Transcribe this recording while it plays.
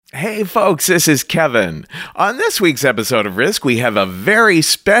Hey folks, this is Kevin. On this week's episode of Risk, we have a very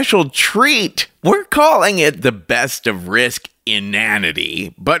special treat. We're calling it the Best of Risk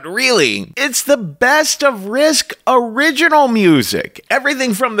Inanity, but really, it's the Best of Risk original music.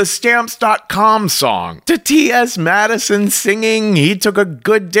 Everything from the Stamps.com song to T.S. Madison singing "He Took a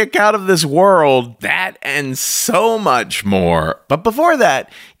Good Dick Out of This World," that and so much more. But before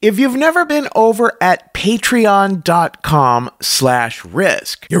that, if you've never been over at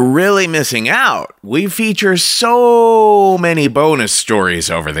patreon.com/risk, you're really missing out. We feature so many bonus stories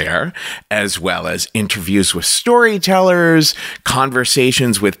over there, as well as interviews with storytellers,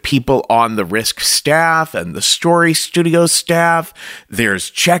 conversations with people on the Risk staff and the Story Studio staff. There's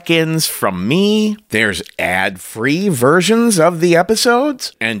check-ins from me. There's ad-free versions of the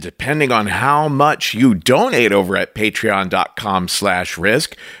episodes. And depending on how much you donate over at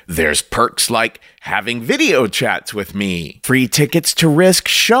patreon.com/risk, there's perks like having video chats with me, free tickets to Risk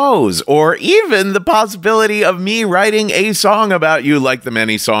shows, or even the possibility of me writing a song about you like the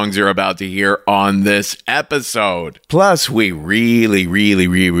many songs you're about to hear on this episode. Plus, we really need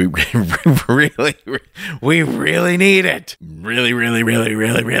it.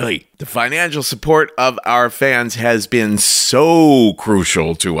 Really. The financial support of our fans has been so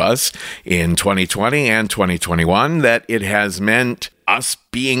crucial to us in 2020 and 2021 that it has meant us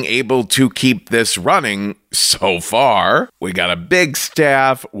being able to keep this running so far. We got a big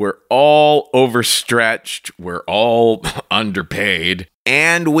staff. We're all overstretched. We're all underpaid.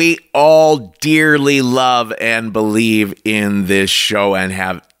 And we all dearly love and believe in this show and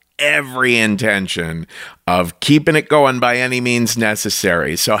have every intention of keeping it going by any means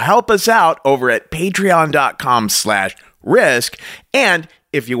necessary. So help us out over at patreon.com/risk. And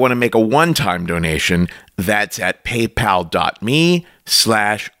if you want to make a one-time donation, that's at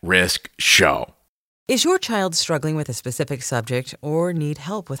paypal.me/riskshow. Is your child struggling with a specific subject or need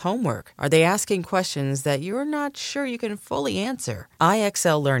help with homework? Are they asking questions that you're not sure you can fully answer?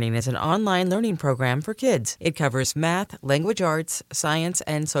 IXL Learning is an online learning program for kids. It covers math, language arts, science,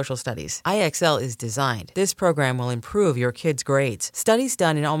 and social studies. IXL is designed. This program will improve your kids' grades. Studies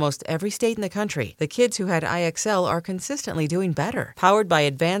done in almost every state in the country. The kids who had IXL are consistently doing better. Powered by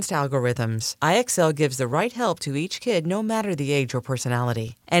advanced algorithms, IXL gives the right help to each kid no matter the age or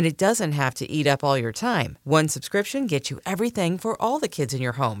personality. And it doesn't have to eat up all your time. One subscription gets you everything for all the kids in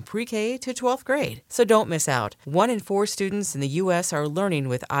your home, pre-K to 12th grade. So don't miss out. 1 in 4 students in the U.S. are learning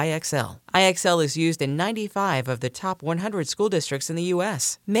with IXL. IXL is used in 95 of the top 100 school districts in the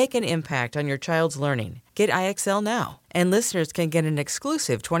U.S. Make an impact on your child's learning. Get IXL now. And listeners can get an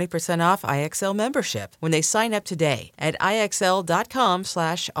exclusive 20% off IXL membership when they sign up today at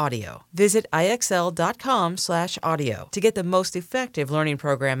IXL.com/audio. Visit IXL.com/audio to get the most effective learning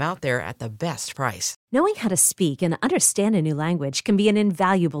program out there at the best price. Knowing how to speak and understand a new language can be an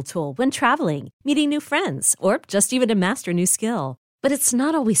invaluable tool when traveling, meeting new friends, or just even to master a new skill. But it's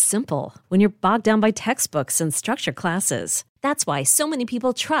not always simple when you're bogged down by textbooks and structure classes. That's why so many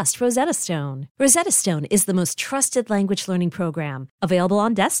people trust Rosetta Stone. Rosetta Stone is the most trusted language learning program, available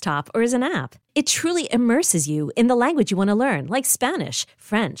on desktop or as an app. It truly immerses you in the language you want to learn, like Spanish,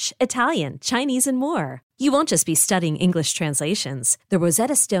 French, Italian, Chinese, and more. You won't just be studying English translations. The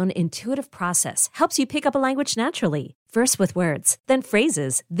Rosetta Stone intuitive process helps you pick up a language naturally, first with words, then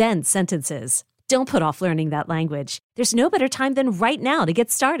phrases, then sentences. Don't put off learning that language. There's no better time than right now to get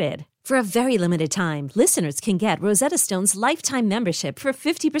started. For a very limited time, listeners can get Rosetta Stone's lifetime membership for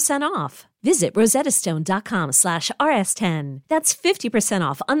 50% off. Visit rosettastone.com/rs10. That's 50%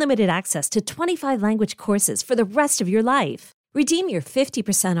 off unlimited access to 25 language courses for the rest of your life. Redeem your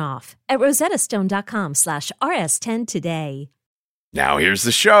 50% off at rosettastone.com/rs10 today. Now here's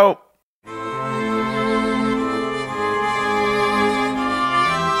the show.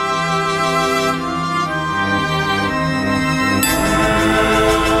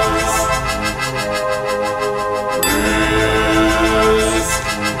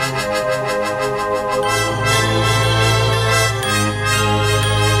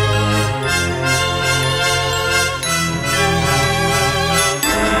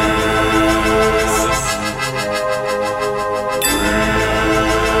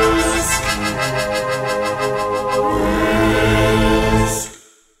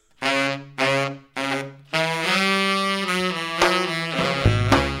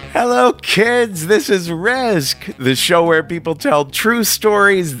 kids, this is Risk, the show where people tell true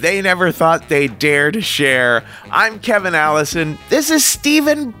stories they never thought they'd dare to share. I'm Kevin Allison. This is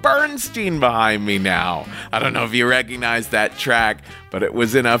Steven Bernstein behind me now. I don't know if you recognize that track, but it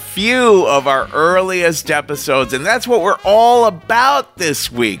was in a few of our earliest episodes, and that's what we're all about this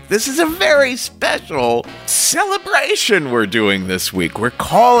week. This is a very special celebration we're doing this week. We're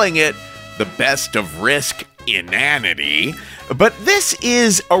calling it the Best of Risk Inanity, but this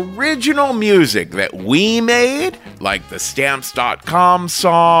is original music that we made, like the Stamps.com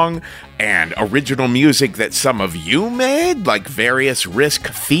song, and original music that some of you made, like various Risk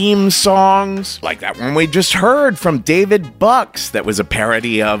theme songs, like that one we just heard from David Bucks that was a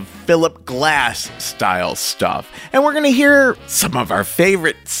parody of Philip Glass style stuff. And we're going to hear some of our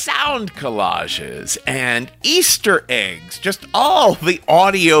favorite sound collages and Easter eggs, just all the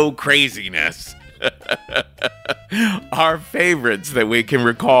audio craziness. Our favorites that we can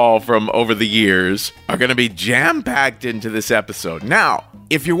recall from over the years are going to be jam-packed into this episode. Now,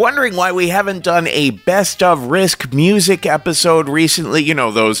 if you're wondering why we haven't done a Best of Risk music episode recently, you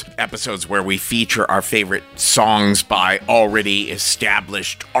know, those episodes where we feature our favorite songs by already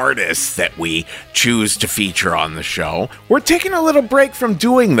established artists that we choose to feature on the show, we're taking a little break from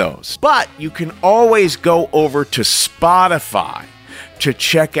doing those. But you can always go over to Spotify to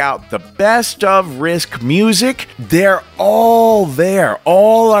check out the Best of Risk music. They're all there.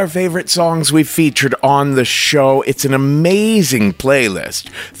 All our favorite songs we've featured on the show. It's an amazing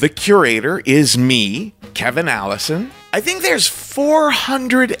playlist. The curator is me, Kevin Allison. I think there's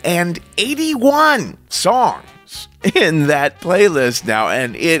 481 songs in that playlist now,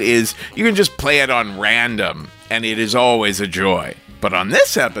 and it is, you can just play it on random, and it is always a joy. But on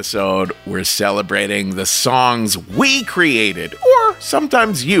this episode, we're celebrating the songs we created, or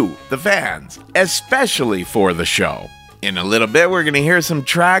sometimes you, the fans, especially for the show. In a little bit, we're going to hear some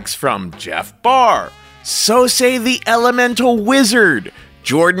tracks from Jeff Barr, So Say the Elemental Wizard,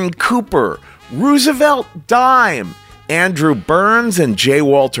 Jordan Cooper, Roosevelt Dime, Andrew Burns and J.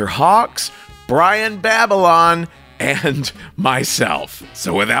 Walter Hawks, Brian Babylon, and myself.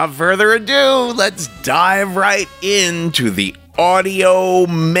 So without further ado, let's dive right into the audio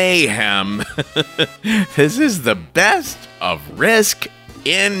mayhem. This is the Best of Risk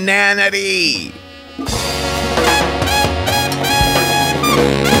Inanity.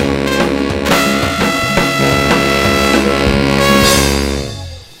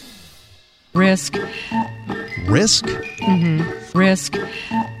 Risk. Risk? Mm-hmm. Risk.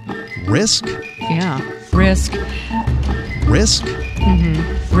 Risk? Yeah. Risk. Risk?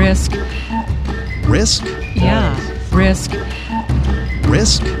 Mm-hmm. Risk. Risk? Yeah. Risk.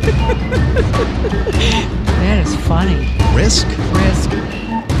 Risk? That is funny. Risk? Risk.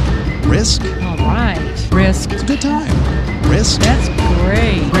 Risk? All right. Risk. It's a good time. Risk? That's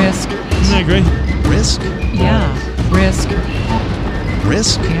great. Risk. Isn't that great? Risk? Yeah. Risk.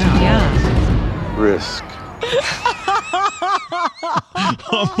 Risk? Yeah. Risk.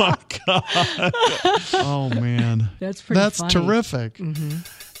 Oh my God. Oh man. That's pretty That's funny. terrific. Mm-hmm.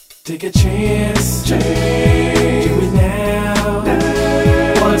 Take a chance, do it now.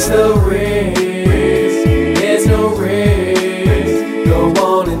 What's the risk? There's no risk. Go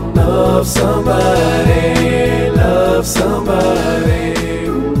on and love somebody, love somebody.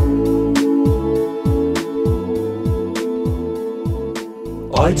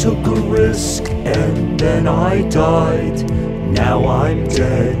 I took a risk and then I died. Now I'm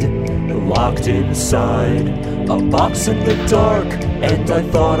dead, locked inside a box in the dark, and I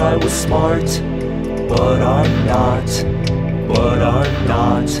thought I was smart, but I'm not, but I'm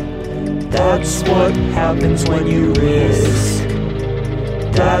not. That's what happens when you risk.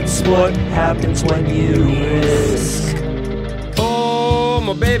 That's what happens when you risk. Oh,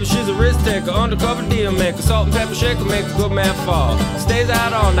 my baby, she's a risk taker, undercover deal maker, salt and pepper shaker, make a good man fall. Stays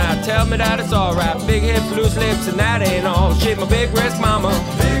out all night, tell me that it's alright. Big hips, loose lips, and that ain't all. She my big risk mama,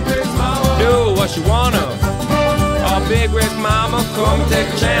 big risk mama. Do what you wanna. Oh, big risk mama, come and take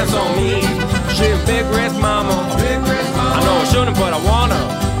a chance on me. She a big risk mama, big risk mama. I know I shouldn't, but I wanna.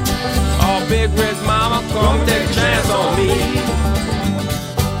 Oh, big risk mama, come and take a chance on me.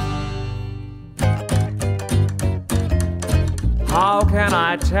 How can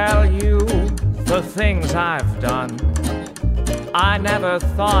I tell you the things I've done? I never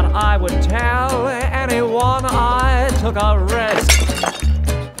thought I would tell anyone I took a risk.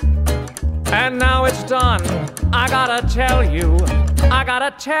 And now it's done. I gotta tell you, I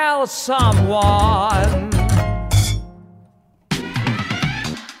gotta tell someone.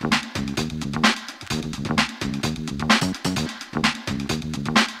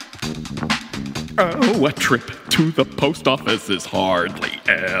 Oh, a trip to the post office is hardly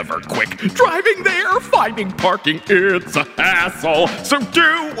ever quick. Driving there, finding parking, it's a hassle. So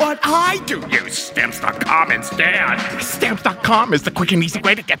do what I do. Use Stamps.com instead. Stamps.com is the quick and easy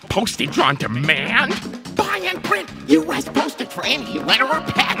way to get postage on demand. Buy and print U.S. postage for any letter or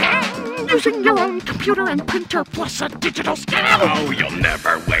packet. Using your own computer and printer plus a digital stamp. Oh, you'll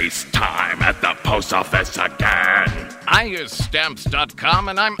never waste time at the post office again. I use Stamps.com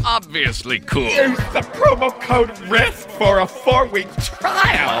and I'm obviously cool. Use the promo code RISK for a 4-week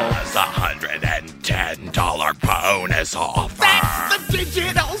trial. Plus $110 bonus offer. That's the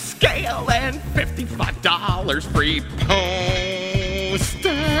digital scale and $55 free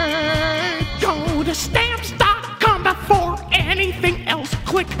postage. Go to Stamps.com before anything else.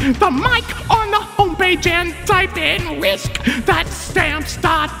 Click the mic on the homepage and type in RISK. That's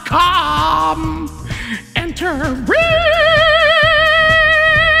Stamps.com. Enter RISK.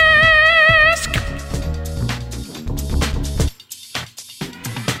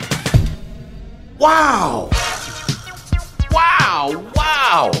 Wow.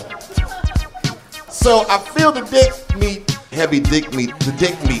 Wow. So I feel the dick meat, heavy dick meat, the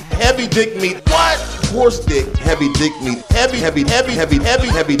dick meat, heavy dick meat. What? Horse dick, heavy dick meat, heavy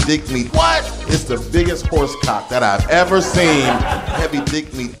dick meat. What? It's the biggest horse cock that I've ever seen. Heavy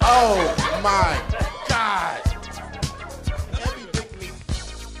dick meat. Oh my God. Heavy dick meat.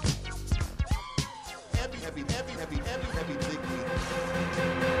 Heavy dick meat.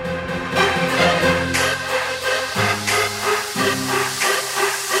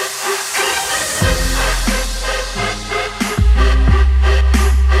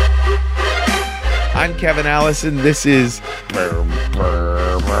 I'm Kevin Allison. This is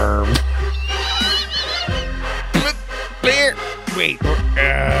Wait.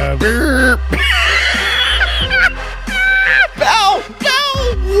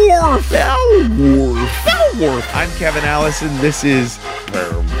 Bellworth. I'm Kevin Allison. This is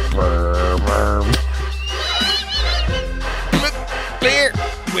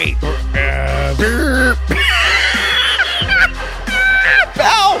Wait. Bellworth.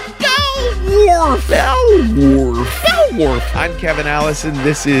 I'm Kevin Allison.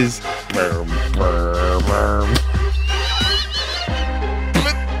 This is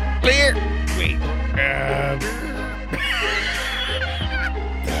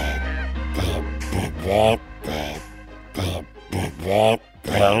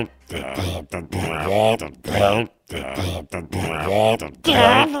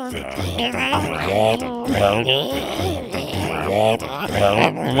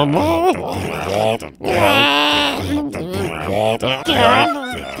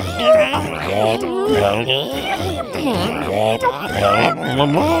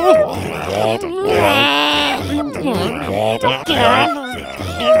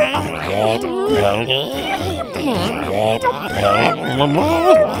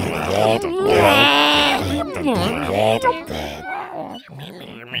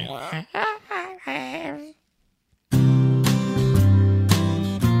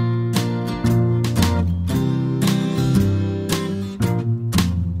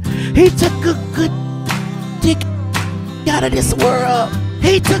He took a good dick out of this world.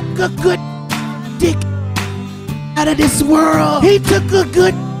 He took a good dick out of this world. He took a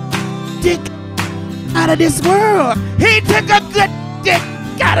good dick out of this world. He took a good dick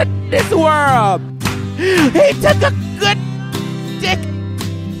out of this world. He took a good dick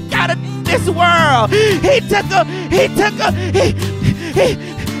out of this world. He took a good dick out of this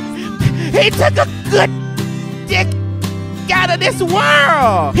world. He took a good dick out of this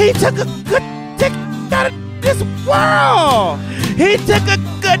world. He took a good dick out of this world. He took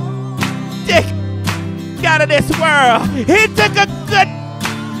a good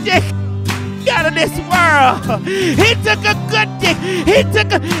dick out of this world. He took a good dick. He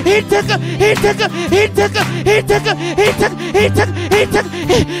took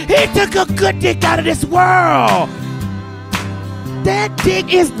a good dick out of this world. That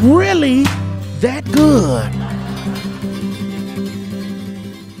dick is really that good.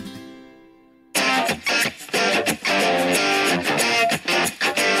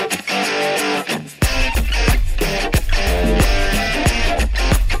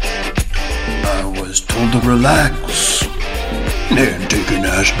 To relax and take a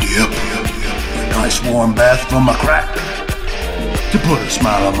nice dip, a nice warm bath from my crack to put a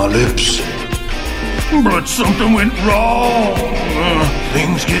smile on my lips. But something went wrong.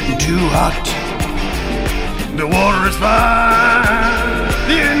 Things getting too hot. The water is fine.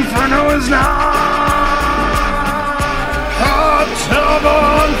 The inferno is not. Hot tub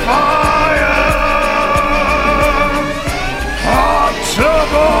on fire. Hot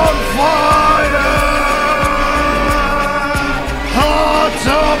tub on fire.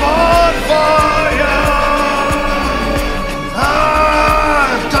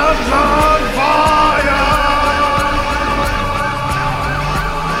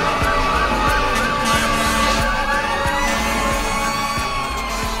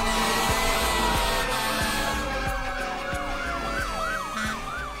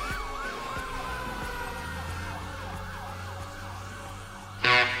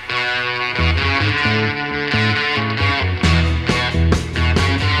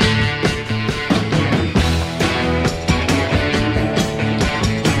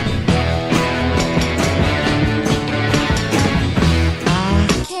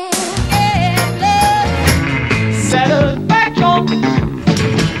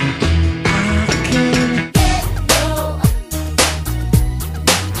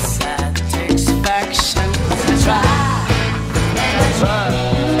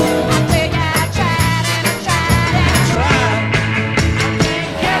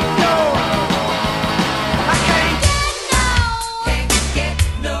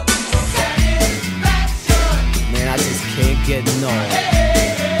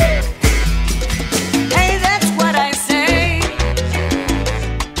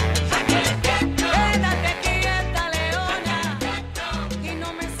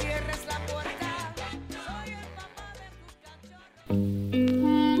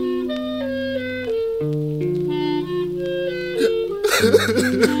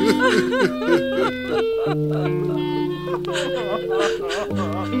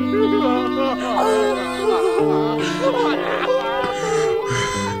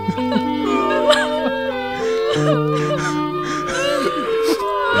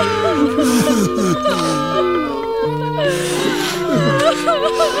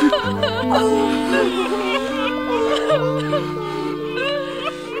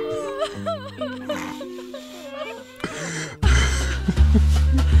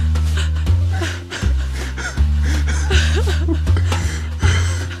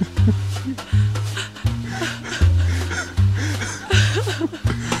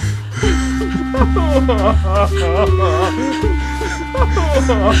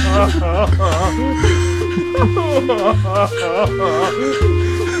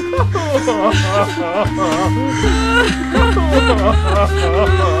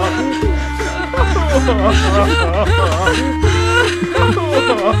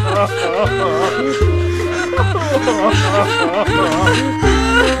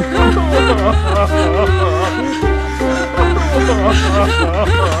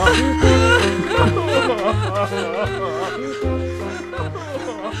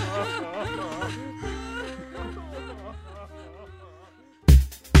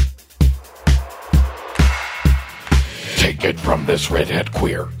 Take it from this redhead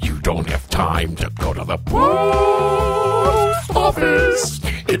queer. You don't have time to go to the post office.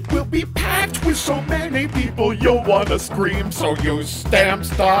 It will be packed with so many people you'll want to scream, so use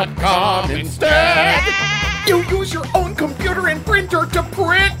Stamps.com instead. You use your own computer and printer to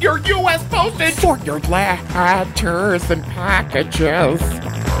print your U.S. postage for your letters and packages.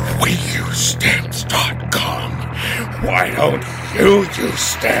 We use Stamps.com. Why don't you use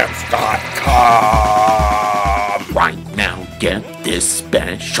Stamps.com? Right now, get this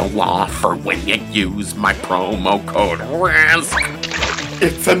special offer when you use my promo code RISK.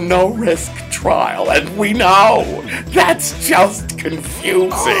 It's a no-risk trial, and we know that's just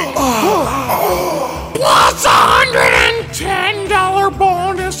confusing. Plus $110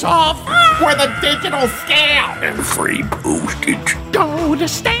 bonus off for the digital scale and free postage. Go to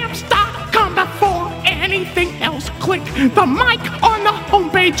Stamps.com before anything else. Click the mic on the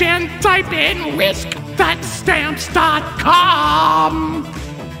homepage and type in RISK. That's Stamps.com.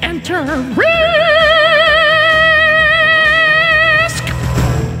 Enter RISK.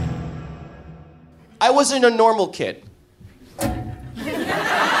 I wasn't a normal kid.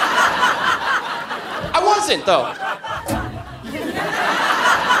 I wasn't, though.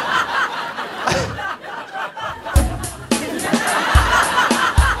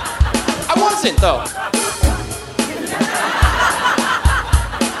 I wasn't, though.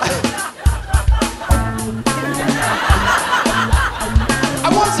 I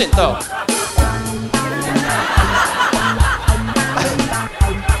wasn't, though.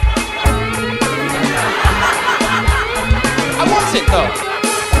 I wasn't, though.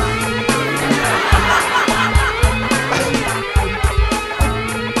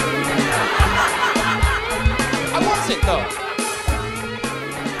 I wasn't, though.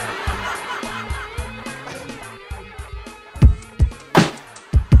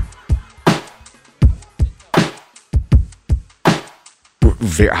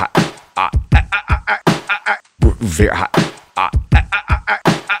 Very hot. Very hot.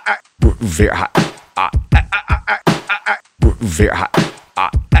 Very hot. Very hot.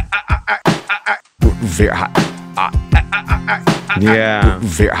 Very hot. Yeah.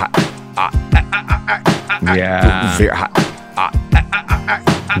 Very hot. Yeah. Very hot.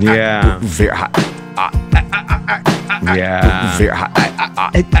 Yeah. Very hot. Yeah. Very hot.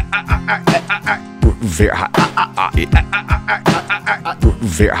 Very hot.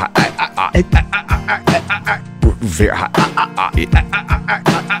 Very hot. Very hot.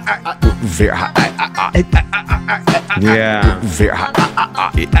 Very hot. Yeah. Very hot.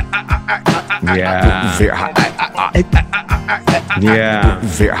 Yeah. Very hot. Yeah.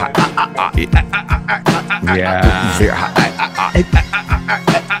 Very hot. Yeah. Very hot.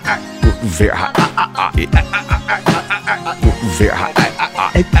 Very hot. Very hot.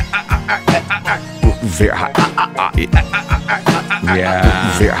 Very hot.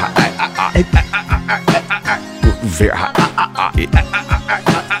 Yeah. Very hot. Very hot.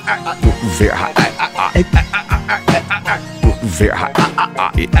 Very hot. Very hot.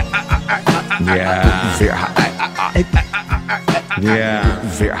 Yeah. Very hot. Yeah.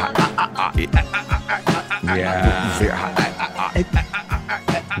 Very hot. Yeah. Very hot.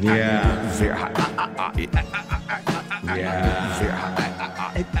 Yeah. Very hot. Yeah. Very hot. Yeah. Very hot.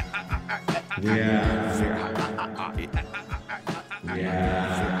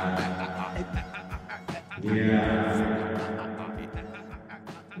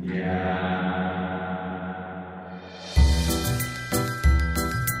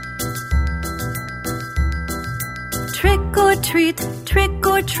 Trick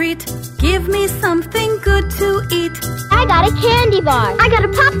or treat, give me something good to eat. I got a candy bar. I got a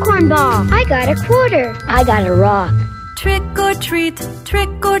popcorn ball. I got a quarter. I got a rock. Trick or treat,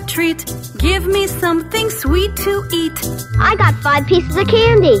 give me something sweet to eat. I got 5 pieces of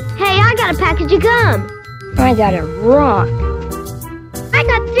candy. Hey, I got a package of gum. I got a rock. I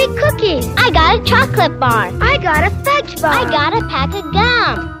got 3 cookies. I got a chocolate bar. I got a fudge bar. I got a pack of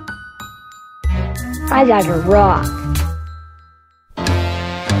gum. I got a rock.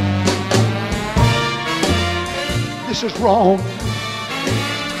 This is wrong.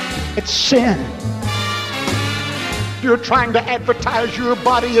 It's sin. You're trying to advertise your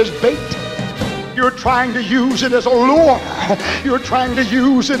body as bait. You're trying to use it as a lure. You're trying to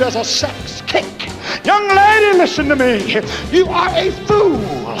use it as a sex kick. Young lady, listen to me. You are a fool.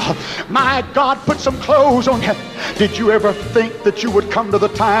 My God, put some clothes on you. Did you ever think that you would come to the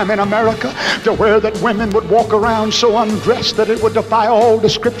time in America to where that women would walk around so undressed that it would defy all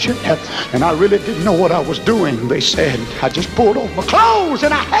description? And I really didn't know what I was doing, they said. I just pulled off my clothes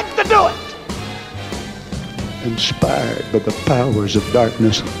and I had to do it. Inspired by the powers of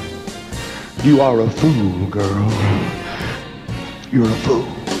darkness. You are a fool, girl. You're a fool.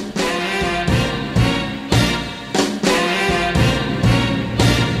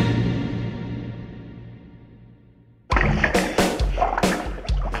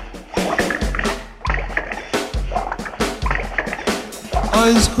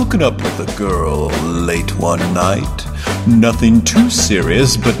 I was hooking up with a girl late one night. Nothing too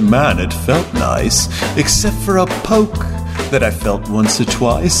serious, but man, it felt nice. Except for a poke that I felt once or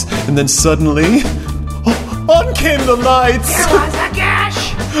twice. And then suddenly, on came the lights. There was a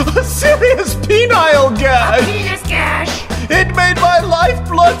gash. A serious penile gash. A penis gash. It made my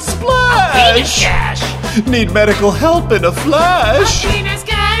lifeblood splash. A penis gash. Need medical help in a flash. A penis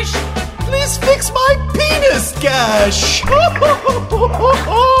gash. Please fix my penis gash.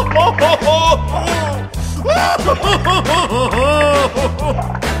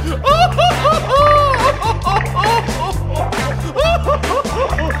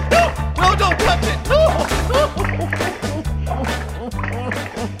 No, don't touch it.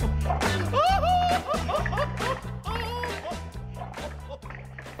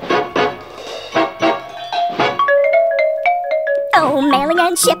 Oh, mailing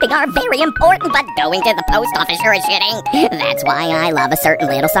and shipping are very important, but going to the post office sure as shit ain't. That's why I love a certain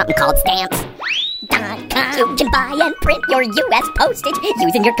little something called Stamps.com. You can buy and print your U.S. postage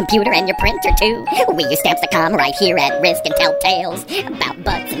using your computer and your printer, too. We use Stamps.com right here at Risk and tell tales about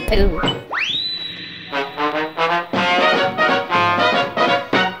butts and poo.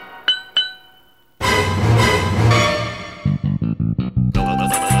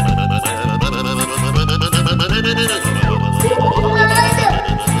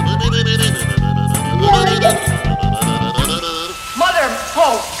 Mother!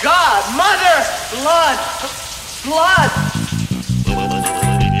 Oh, God! Mother! Blood! Blood!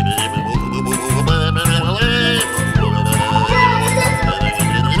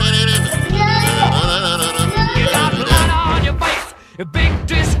 You got blood on your face! You big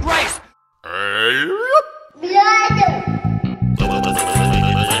disgrace!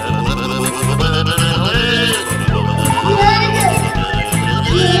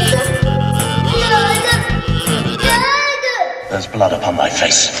 There's blood upon my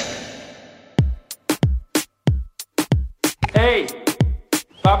face. Hey,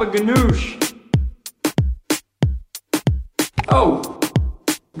 Baba Ganoush. Oh,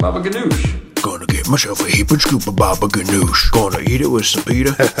 Baba Ganoush. Gonna get myself a heap and scoop of baba ganoush. Gonna eat it with some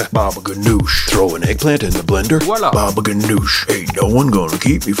pita. Baba ganoush. Throw an eggplant in the blender. Voila. Baba ganoush. Ain't no one gonna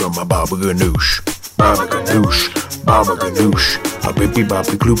keep me from my baba ganoush. Baba ganoush. Baba ganoush. A bippy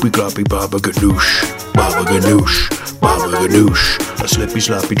boppy gloopy gloppy baba ganoush. Baba ganoush. Baba ganoush. A slippy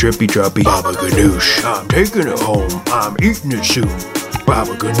sloppy drippy droppy baba ganoush. I'm taking it home. I'm eating it soon.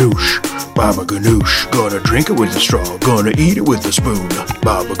 Baba ganoush, baba ganoush. Gonna drink it with a straw, gonna eat it with a spoon.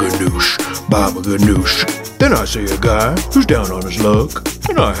 Baba ganoush, baba ganoush. Then I see a guy who's down on his luck,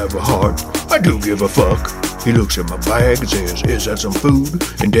 and I have a heart, I do give a fuck. He looks at my bag and says, is that some food?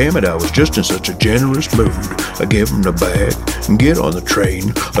 And damn it, I was just in such a generous mood. I give him the bag and get on the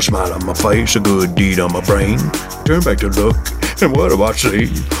train. A smile on my face, a good deed on my brain. Turn back to look, and what do I see?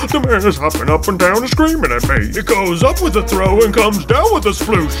 The man is hopping up and down and screaming at me. It goes up with a throw and comes down with a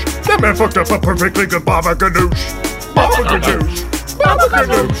sploosh. That man fucked up a perfectly good baba ganoush. Baba ganoush. Baba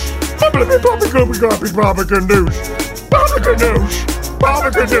ganoush. Baba ganoush. Baba ganoush. Baba ganoush.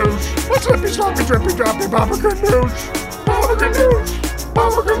 Baba ganoush. What's slippy sloppy drippy droppy baba ganoush. Baba ganoush.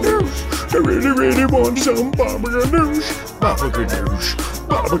 Baba ganoush. I really, really want some baba ganoush. Baba ganoush.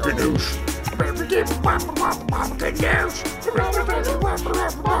 Baba ganoush. Baba ganoush. Baba ganoush.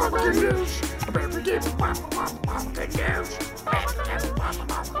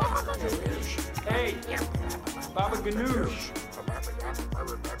 Hey, Baba Ganoush.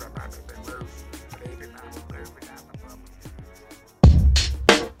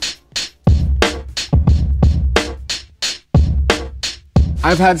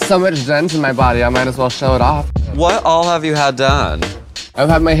 I've had so much dent in my body, I might as well show it off. What all have you had done? I've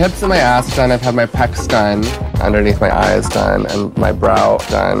had my hips and my ass done, I've had my pecs done, underneath my eyes done, and my brow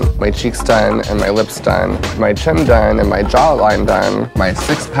done, my cheeks done, and my lips done, my chin done, and my jawline done, my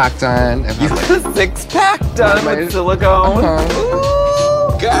six-pack done. You got a six-pack done with silicone?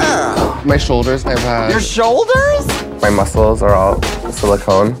 Ooh, girl! My shoulders, I've had... Your shoulders? My muscles are all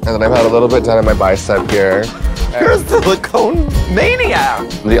silicone, and then I've had a little bit done in my bicep here. You're a silicone maniac!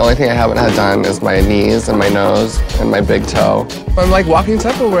 The only thing I haven't had done is my knees and my nose and my big toe. I'm like walking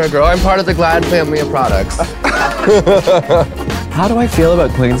Tupperware, girl. I'm part of the Glad family of products. How do I feel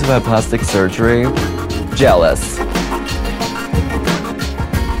about queens who've had plastic surgery? Jealous.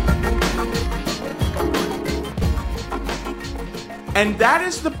 And that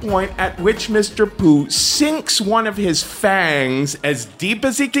is the point at which Mr. Pooh sinks one of his fangs as deep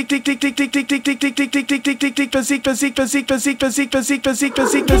as he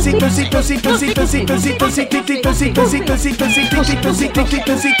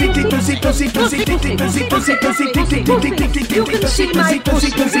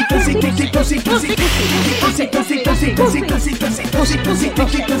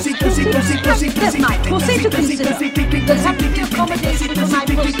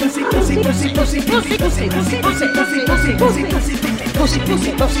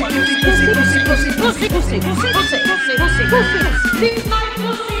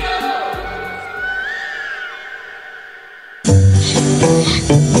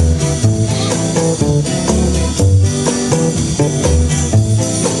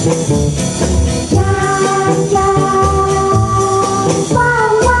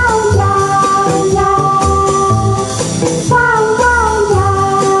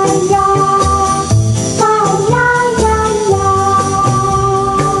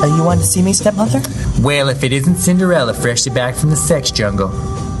To see me, stepmother? Well, if it isn't Cinderella, freshly back from the sex jungle.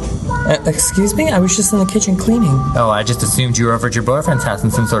 Excuse me? I was just in the kitchen cleaning. Oh, I just assumed you were over at your boyfriend's house in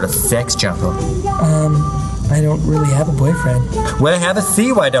some sort of sex jungle. I don't really have a boyfriend. Well, have a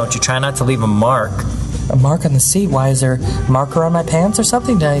seat, why don't you? Try not to leave a mark. A mark on the seat? Why, is there a marker on my pants or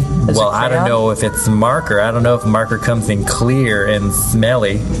something? Well, I don't know if it's marker. I don't know if marker comes in clear and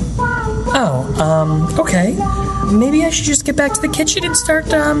smelly. Oh, okay. Maybe I should just get back to the kitchen and start,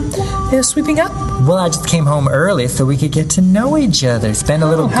 sweeping up? Well, I just came home early so we could get to know each other. Spend a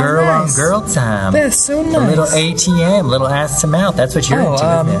little girl-on-girl time. That's so nice. A little ATM, little ass to mouth. That's what you're into,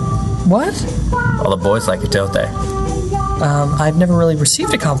 isn't it? What? All the boys like it, don't they? I've never really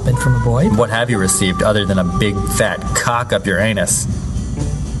received a compliment from a boy. What have you received other than a big fat cock up your anus?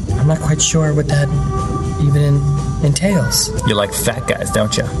 I'm not quite sure what that even entails. You like fat guys,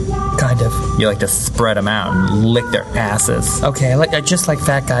 don't you? Kind of. You like to spread them out and lick their asses. Okay, I just like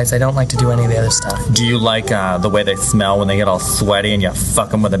fat guys. I don't like to do any of the other stuff. Do you like the way they smell when they get all sweaty and you fuck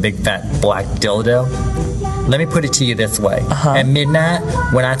them with a big fat black dildo? Let me put it to you this way. At midnight,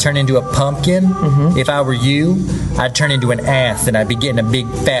 when I turn into a pumpkin, if I were you, I'd turn into an ass and I'd be getting a big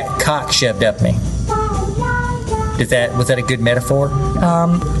fat cock shoved up me. Was that a good metaphor?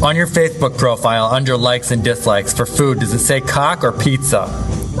 On your Facebook profile, under likes and dislikes for food, does it say cock or pizza?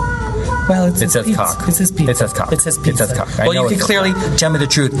 Well, it says cock. It says pizza. It says cock. It says pizza. It says cock. Well, you can clearly tell me the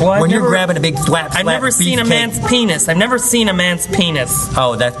truth. Well, when you're grabbing a big flat, I've never seen a man's penis. I've never seen a man's penis.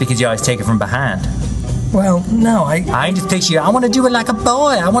 Oh, that's because you always take it from behind. Well, no, I just picture you. I want to do it like a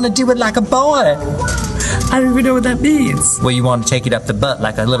boy. I want to do it like a boy. I don't even know what that means. Well, you want to take it up the butt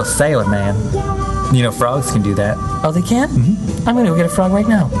like a little sailor man. You know, frogs can do that. Oh, they can? Mm-hmm. I'm going to go get a frog right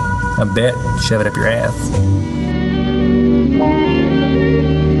now. I bet. Shove it up your ass.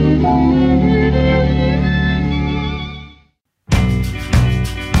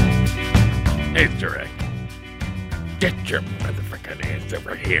 It's Rick. Get your motherfucking hands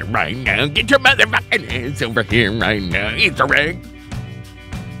over here right now. Get your motherfucking hands over here right now. It's Rick.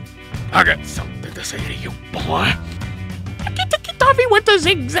 I got something to say to you, boy. Get Toffee went to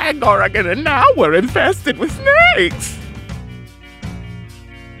Zigzag, Oregon, and now we're infested with snakes.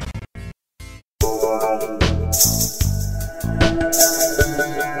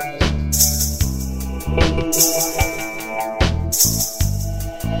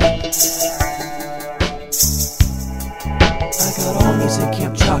 I got armies in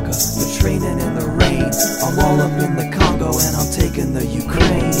Camp Chaka, they're training in the rain. I'm all up in the Congo and I'm taking the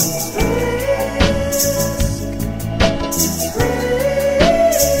Ukraine.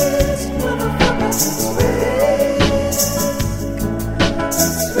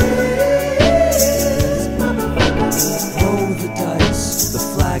 Roll the dice, the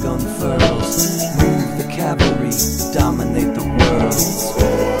flag unfurls. Move the cavalry, dominate the world.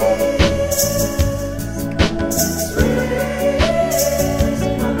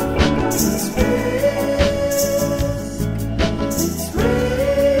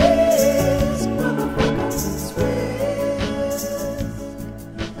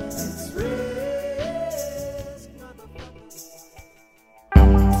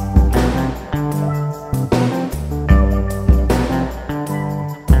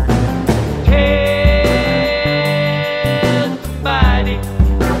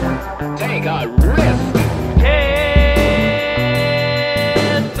 Take a risk.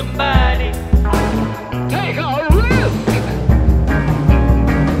 Can somebody take a risk?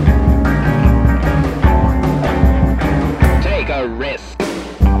 Take a risk.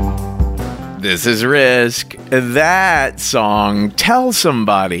 This is Risk. That song, Tell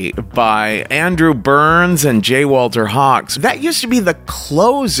Somebody, by Andrew Burns and J. Walter Hawks. That used to be the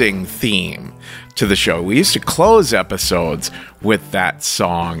closing theme to the show. We used to close episodes with that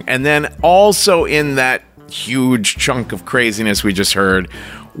song. And then also in that huge chunk of craziness we just heard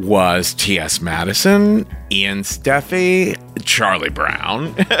was T.S. Madison, Ian Steffi, Charlie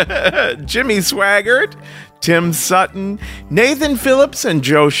Brown, Jimmy Swaggart, Tim Sutton, Nathan Phillips, and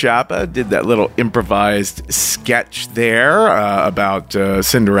Joe Schappa did that little improvised sketch there about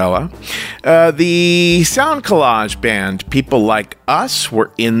Cinderella. The Sound Collage band, People Like Us,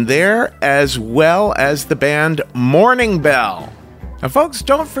 were in there, as well as the band Morning Bell. Now, folks,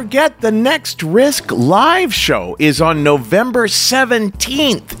 don't forget the next Risk live show is on November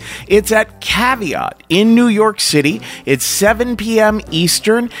 17th. It's at Caveat in New York City. It's 7 p.m.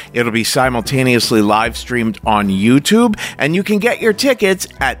 Eastern. It'll be simultaneously live streamed on YouTube, and you can get your tickets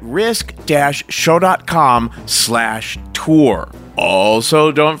at risk-show.com/tour.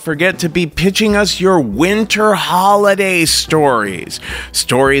 Also, don't forget to be pitching us your winter holiday stories.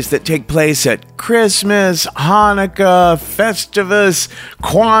 Stories that take place at Christmas, Hanukkah, Festivus,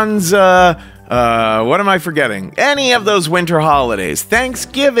 Kwanzaa, what am I forgetting? Any of those winter holidays.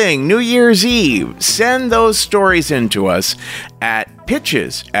 Thanksgiving, New Year's Eve. Send those stories in to us at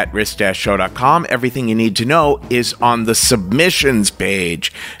pitches@risk-show.com. Everything you need to know is on the submissions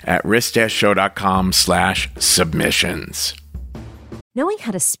page at risk-show.com/submissions. Knowing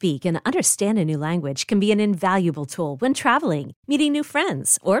how to speak and understand a new language can be an invaluable tool when traveling, meeting new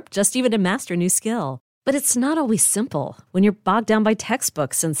friends, or just even to master a new skill. But it's not always simple when you're bogged down by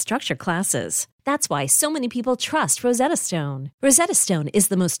textbooks and structure classes. That's why so many people trust Rosetta Stone. Rosetta Stone is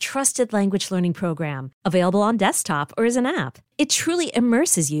the most trusted language learning program, available on desktop or as an app. It truly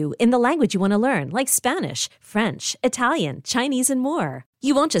immerses you in the language you want to learn, like Spanish, French, Italian, Chinese, and more.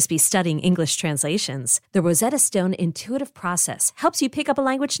 You won't just be studying English translations. The Rosetta Stone intuitive process helps you pick up a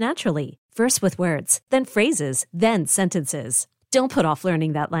language naturally, first with words, then phrases, then sentences. Don't put off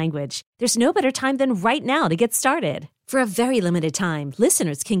learning that language. There's no better time than right now to get started. For a very limited time,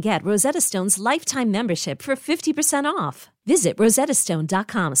 listeners can get Rosetta Stone's lifetime membership for 50% off. Visit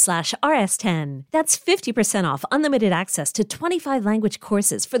rosettastone.com/rs10. That's 50% off unlimited access to 25 language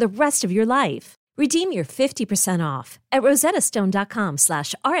courses for the rest of your life. Redeem your 50% off at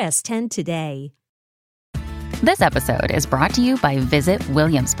rosettastone.com/rs10 today. This episode is brought to you by Visit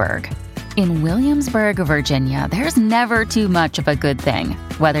Williamsburg. In Williamsburg, Virginia, there's never too much of a good thing.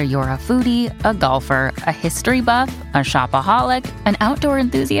 Whether you're a foodie, a golfer, a history buff, a shopaholic, an outdoor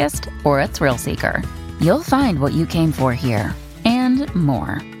enthusiast, or a thrill seeker, you'll find what you came for here and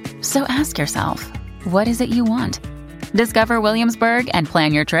more. So ask yourself, what is it you want? Discover Williamsburg and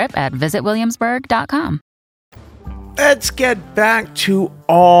plan your trip at visitwilliamsburg.com. Let's get back to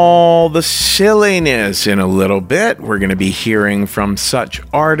all the silliness in a little bit. We're going to be hearing from such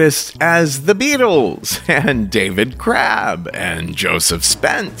artists as the Beatles and David Crabb and Joseph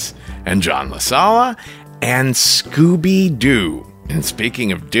Spence and John LaSala and Scooby-Doo. And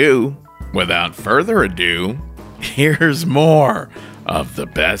speaking of Doo, without further ado, here's more of the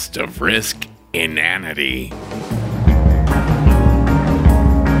best of Risk Inanity.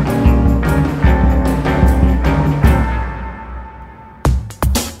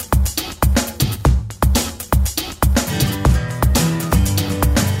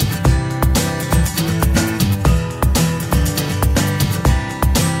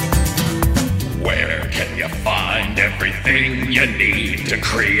 Everything you need to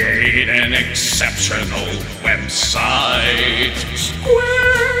create an exceptional website.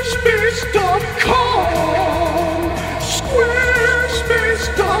 Squarespace.com.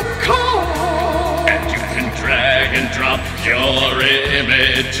 Squarespace.com. And you can drag and drop your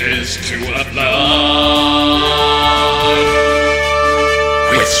images to upload.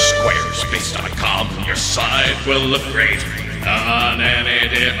 With Squarespace.com, your site will look great on any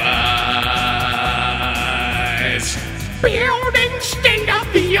device. Building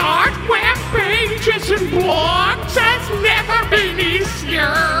state-of-the-art web pages and blogs has never been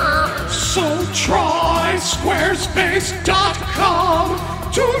easier. So try Squarespace.com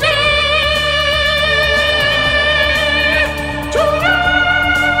today.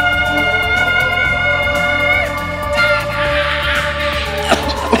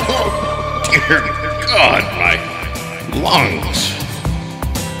 Dear God, my lungs.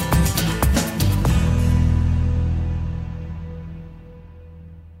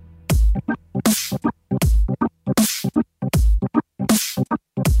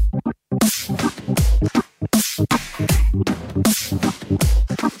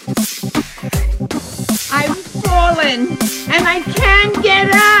 I've fallen, and I can't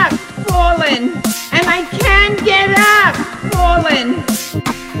get up. Fallen, and I can't get up. Fallen,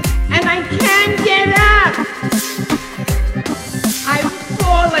 and I can't get up. I've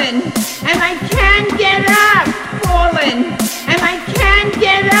fallen, and I can't get up. Fallen, and I can't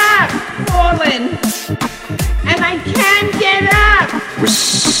get up. Fallen, and I can't get up. We're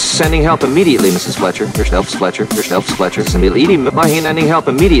sending help immediately, Mrs. Fletcher. Here's Phelps Fletcher. Here's Phelps Fletcher. Sending help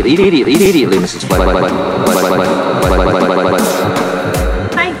immediately, Mrs. Fletcher.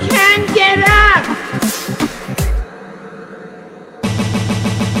 I can't get up.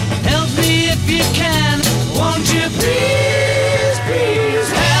 Help me if you can. Won't you please, please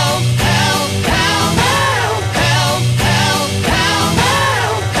help, help, help, help, help, help, help,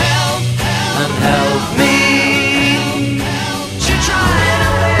 help, help, help, and help me. She's trying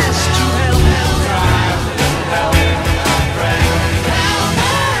her best to help, help, help,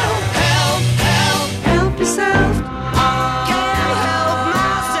 help, help, help yourself. Can't help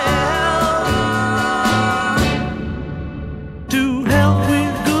myself. To help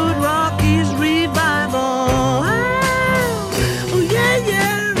with Good Rocky's revival. Oh yeah, yeah.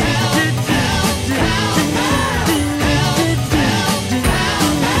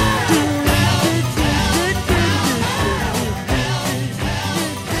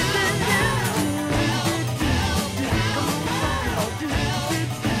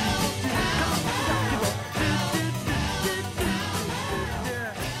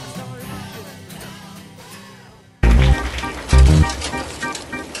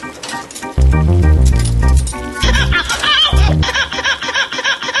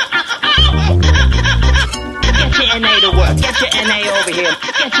 Get your NA to work. Get your NA over here.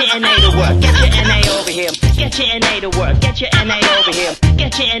 Get your NA to work. Get your NA over here. Get your NA to work. Get your NA over here.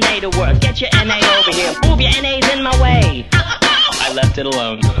 Get your NA to work. Get your NA over here. Move your NA's in my way. I left it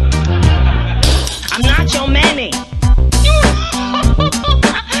alone. I'm not your Manny.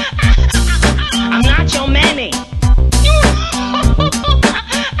 I'm not your Manny.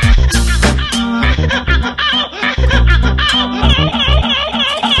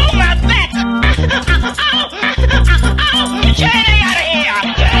 Get your NA out of here!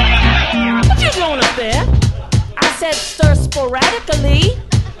 What you doing up there? I said stir sporadically.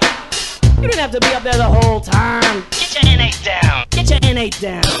 You didn't have to be up there the whole time. Get your NA down. Get your NA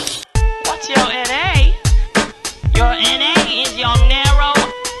down. What's your NA? Your NA is your narrow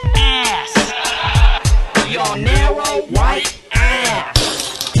ass. Your narrow white ass.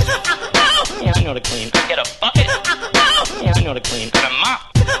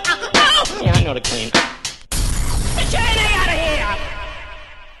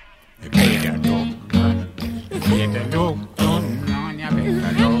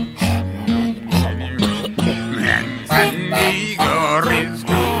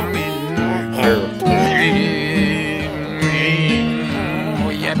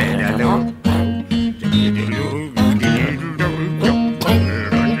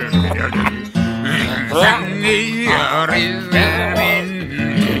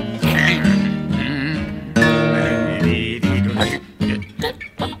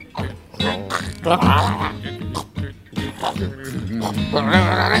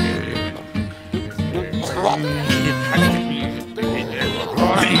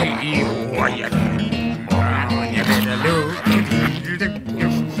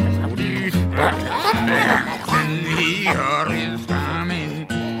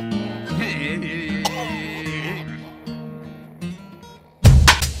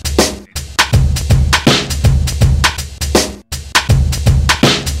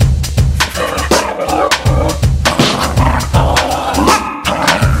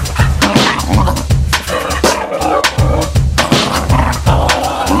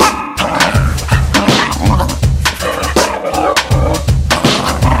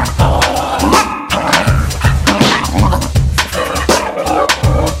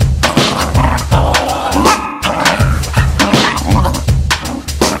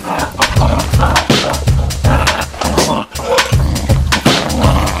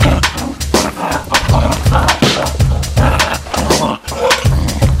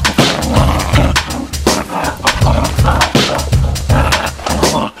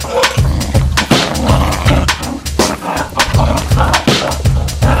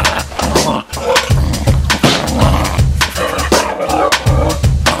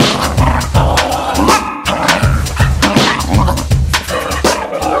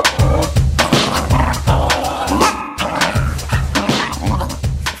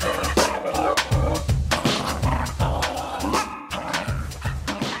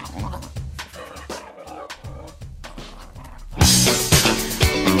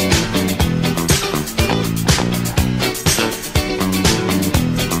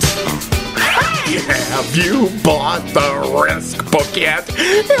 Have you bought the Risk book yet?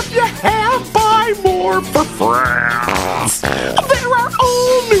 If you have, buy more for friends. There are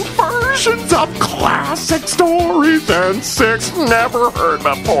all new versions of classic stories and 6 never heard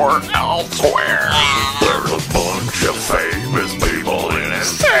before elsewhere. There's a bunch of famous people in it.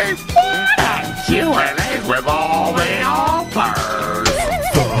 Say what? And Q&A with all the authors.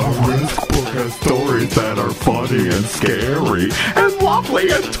 The Risk book has stories that are funny and scary and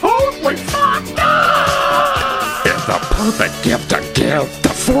lovely and totally fucked up. It's a perfect gift to give to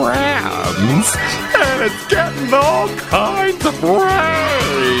friends. And it's getting all kinds of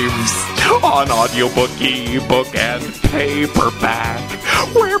raves on audiobook, ebook, and paperback.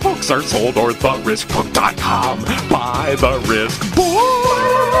 Where books are sold or theriskbook.com. Buy the Risk book.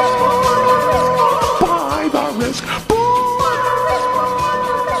 Buy the Risk book.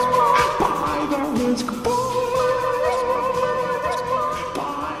 Buy the Risk book.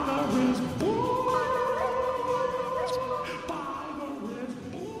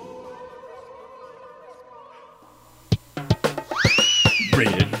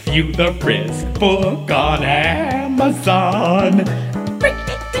 Review the Risk book on Amazon.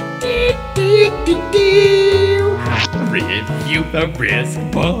 Review the Risk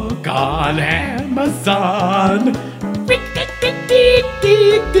book on Amazon.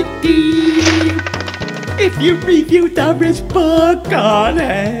 If you review the Risk book on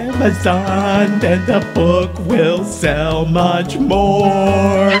Amazon, then the book will sell much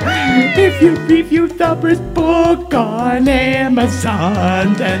more. If you review the Risk book on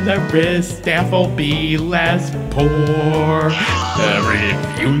Amazon, then the Risk staff will be less poor.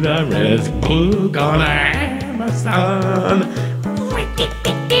 Review the Risk book on Amazon.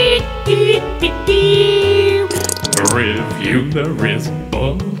 Review the Risk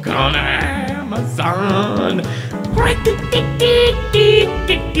book on Amazon. What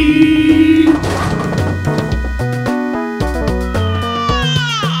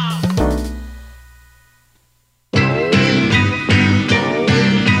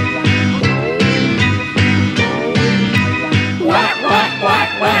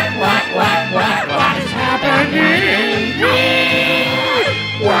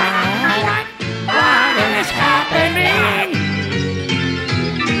is happening?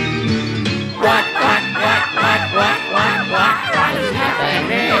 What is happening? What is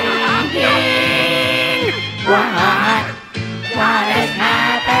happening? What is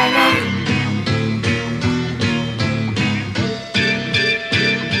happening?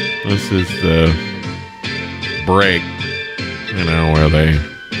 This is the break, where they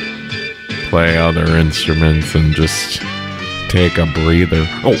play other instruments and just take a breather.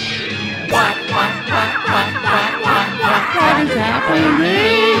 Oh. What is happening?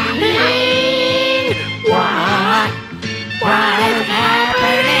 What is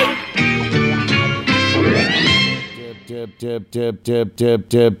happening? Dip, dip, dip, dip, dip,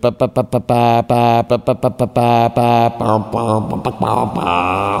 dip, ba ba ba ba ba ba ba ba ba ba ba ba ba ba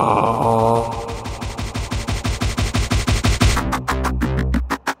ba.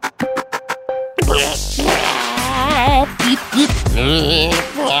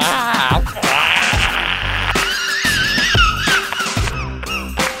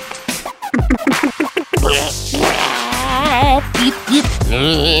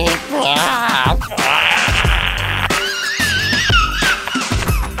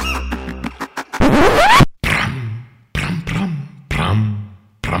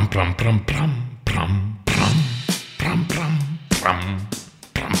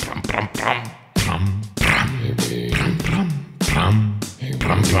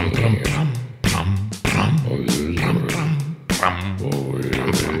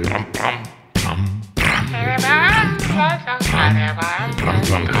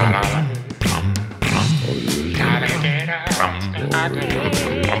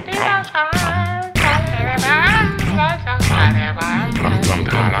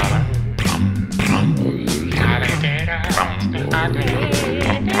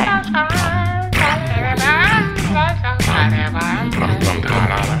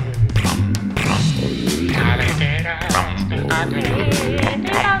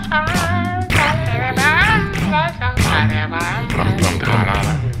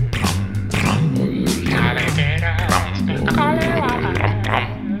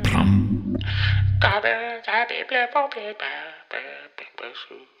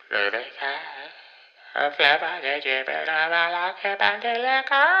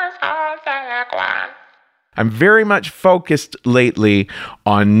 I'm very much focused lately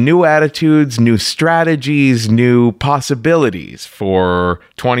on new attitudes, new strategies, new possibilities for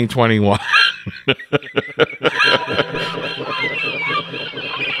 2021.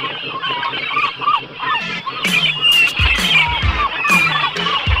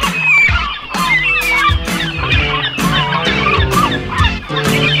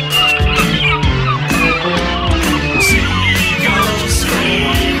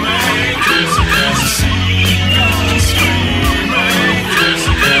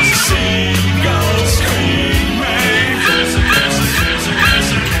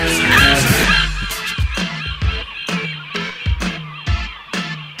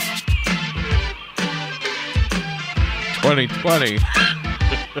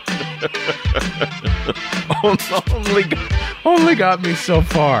 only got me so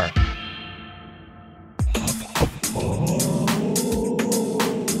far.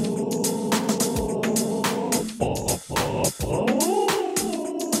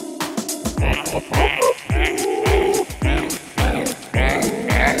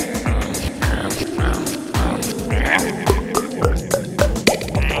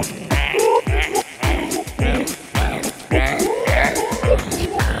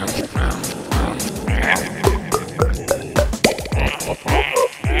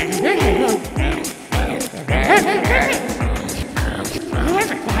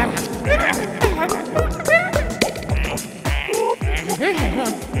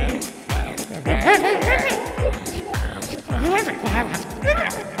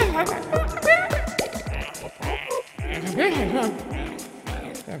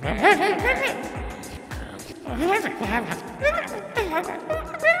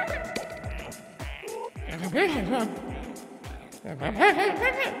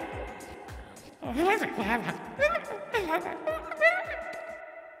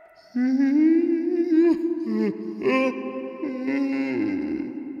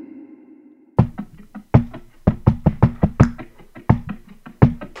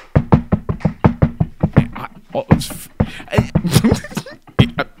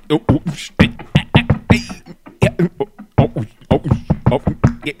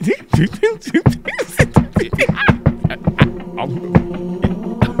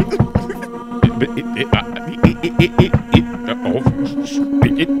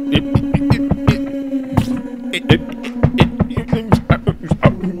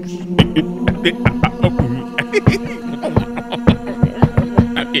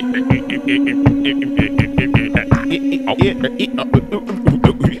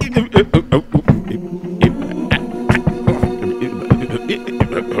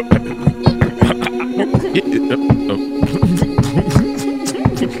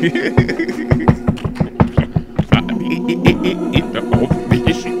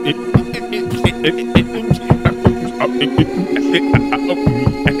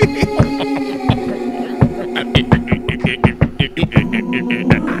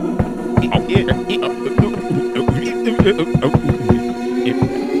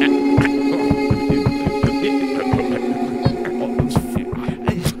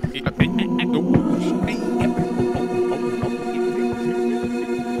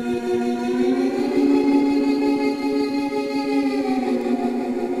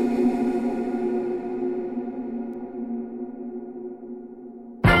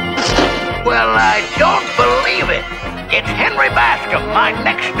 Well, I don't believe it. It's Henry Bascom, my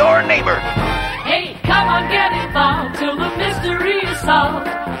next-door neighbor. Hey, come on, get involved till the mystery is solved.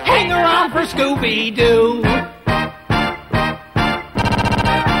 Hang around for Scooby-Doo.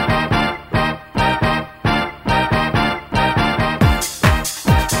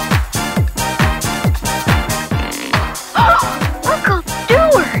 Uncle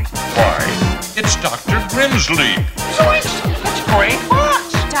Stewart! Why, it's Dr. Grimsley. Zoinks! It's Gray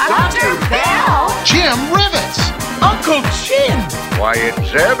Fox! Dr. Bell! Jim Rivets! Uncle Jim! Why, it's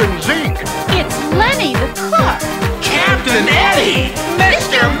Zeb and Zeke. It's Lenny the cook. Captain Eddie!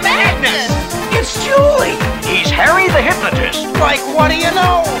 Mr. Magnus! It's Julie! He's Harry the hypnotist. Like, what do you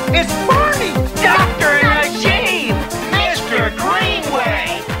know? It's Barney! Dr. Najib! Mr.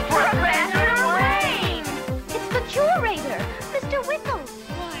 Greenway! Professor Rain! It's the curator, Mr. Whittle.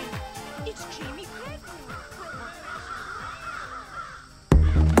 Why, it's Jamie Crackle.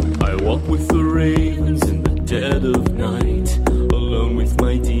 I walk with the ravens in the dead of night, alone with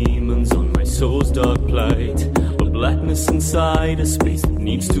my demons on my soul's dark plight. A blackness inside, a space that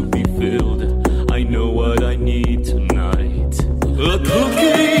needs to be filled. I know what I need tonight. A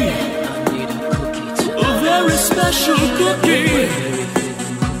cookie! I need a cookie tonight. A very special cookie!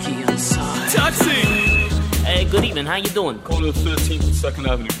 Taxi! Hey, good evening. How you doing? Corner 13th and 2nd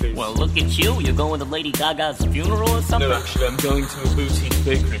Avenue, please. Well, look at you. You're going to Lady Gaga's funeral or something? No, actually, I'm going to a boutique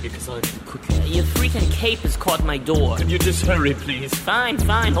bakery because I need a cookie. Your freaking cape has caught my door. Can you just hurry, please? Fine,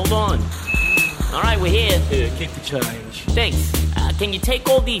 hold on. All right, we're here. Here, keep the change. Thanks. Can you take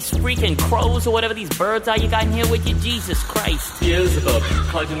all these freaking crows or whatever these birds are you got in here with you? Jesus Christ. Beelzebub,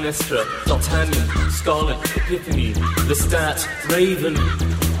 Clytemnestra, D'Artagnan, Scarlet, Epiphany, Lestat, Raven.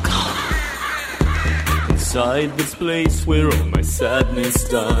 Inside this place where all my sadness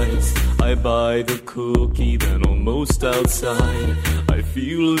dies, I buy the cookie, then almost outside I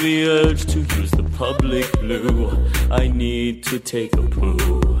feel the urge to use the public loo. I need to take a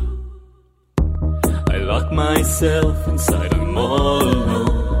poo. I lock myself inside, I'm all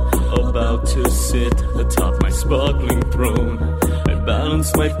alone, about to sit atop my sparkling throne. I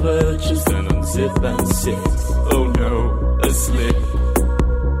balance my purchase, then unzip and sit. Oh no, a slip.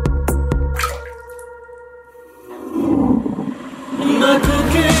 My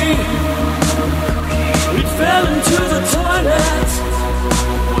cookie, it fell into the toilet.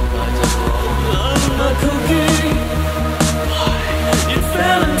 My cookie, it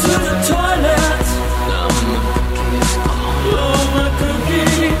fell into the toilet. Oh, my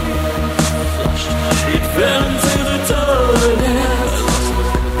cookie, it fell into the toilet.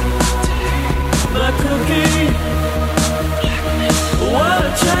 My cookie, what a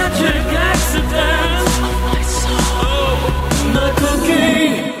tragic accident. My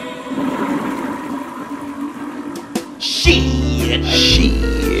cookie.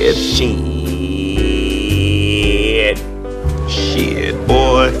 Shit,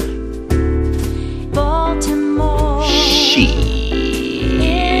 boy. Baltimore.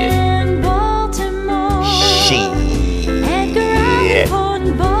 In Baltimore. Edgar Allan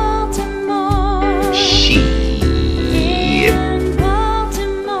Poe in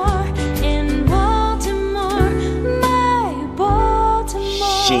Baltimore. In Baltimore, my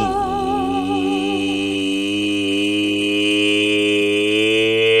Baltimore.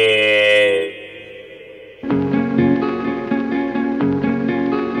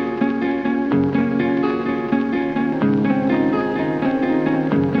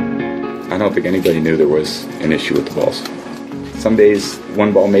 I don't think anybody knew there was an issue with the balls. Some days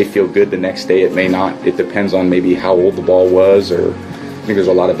one ball may feel good, the next day it may not. It depends on maybe how old the ball was, or I think there's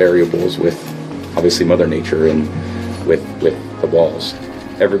a lot of variables with obviously Mother Nature and with the balls.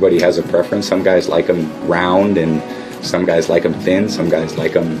 Everybody has a preference. Some guys like them round, and some guys like them thin, some guys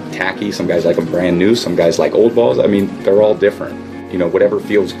like them tacky, some guys like them brand new, some guys like old balls. I mean, they're all different. You know, whatever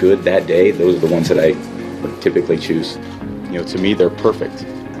feels good that day, those are the ones that I typically choose. You know, to me, they're perfect.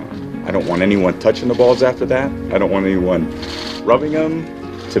 I don't want anyone touching the balls after that. I don't want anyone rubbing them.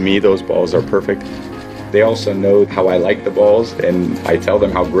 To me, those balls are perfect. They also know how I like the balls, and I tell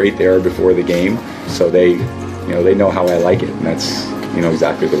them how great they are before the game. So they know how I like it, and that's,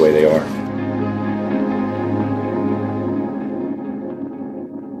 exactly the way they are.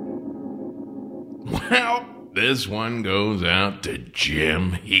 This one goes out to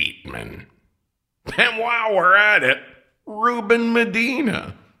Jim Heatman. And while we're at it, Ruben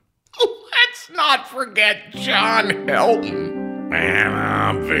Medina. Let's not forget John Helton. And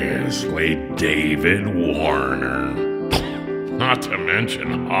obviously David Warner. Not to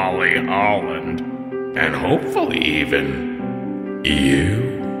mention Holly Holland. And hopefully even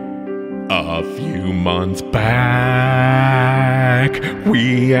you. A few months back,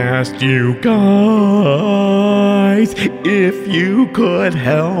 we asked you guys if you could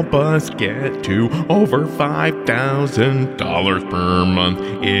help us get to over $5,000 per month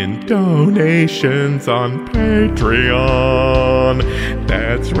in donations on Patreon.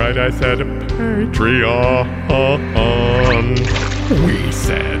 That's right, I said Patreon. We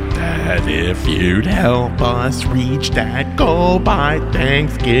said that if you'd help us reach that goal by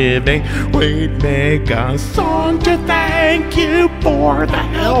Thanksgiving, we'd make a song to thank you for the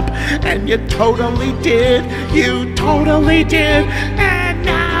help. And you totally did. You totally did. And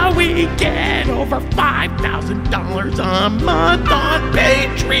now we get over $5,000 a month on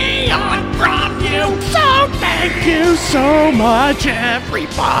Patreon from you. So thank you so much,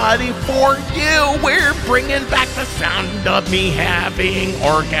 everybody, for you. We're bringing back the sound of me having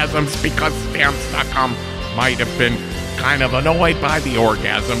orgasms because Stamps.com might have been kind of annoyed by the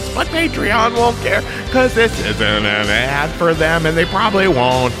orgasms, but Patreon won't care because this isn't an ad for them and they probably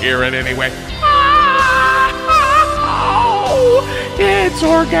won't hear it anyway. Oh, it's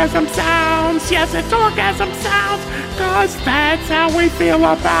orgasm sounds. Yes, it's orgasm sounds because that's how we feel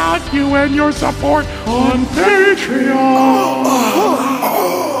about you and your support on Patreon.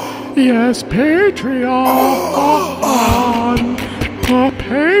 Yes, Patreon.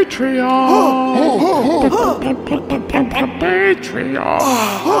 Patreon.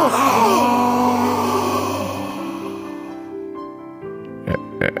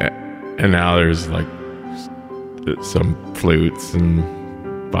 And now there's like some flutes and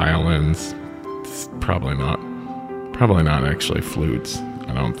violins. It's probably not actually flutes,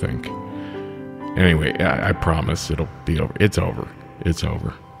 I don't think. Anyway, I promise it'll be over. It's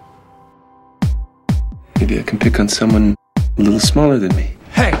over. Maybe I can pick on someone a little smaller than me.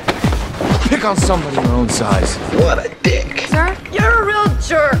 Hey, pick on somebody your own size. What a dick. Sir, you're a real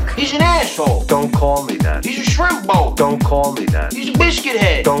jerk. He's an asshole. Don't call me that. He's a shrimp bowl. Don't call me that. He's a biscuit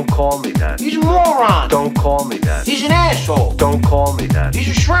head. Don't call me that. He's a moron. Don't call me that. He's an asshole. Don't call me that. He's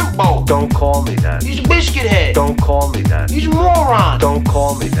a shrimp bowl. Don't call me that. He's a biscuit head. Don't call me that. He's a moron. Don't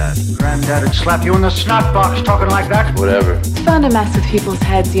call me that. Granddad would slap you in the snot box talking like that. Whatever. It's fun to mess with people's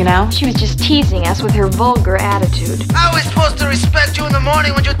heads, you know? She was just teasing us with her vulgar attitude. How are we supposed to respect you in the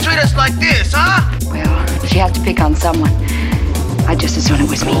morning when you treat us like this, huh? Well, she has to pick on someone. I just as soon it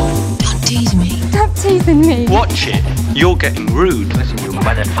was me. Don't tease me. Stop teasing me. Watch it. You're getting rude. Listen, you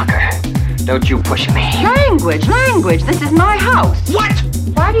motherfucker. Don't you push me. Language. This is my house. What?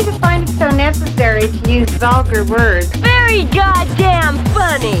 Why do you find it so necessary to use vulgar words? Very goddamn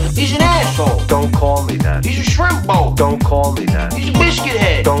funny. He's an asshole. Don't call me that. He's a shrimp bowl. Don't call me that. He's a biscuit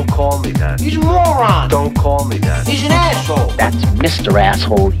head. Don't call me that. He's a moron. Don't call me that. He's an asshole. That's Mr.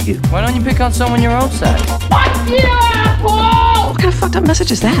 Asshole you. Why don't you pick on someone your own size? What the asshole? What kind of fucked up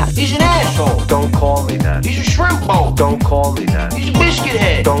message is that? He's an asshole. Don't call me that. He's a shrimp bowl. Don't call me that. He's a biscuit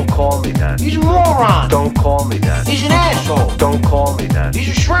head. Don't call me that. He's a moron. Don't call me that. He's an asshole. Don't call me that. He's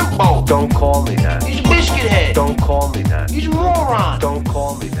a shrimp bowl. Don't call me that. He's a biscuit head. Don't call me that. He's a moron. Don't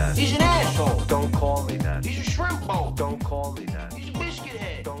call me that. He's an asshole. Don't call me that. He's a shrimp bowl. Don't call me that. He's a biscuit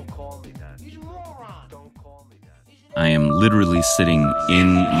head. Don't call me that. He's a moron. Don't call me that. I am literally sitting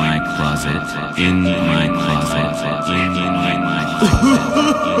in my closet, in my closet, in my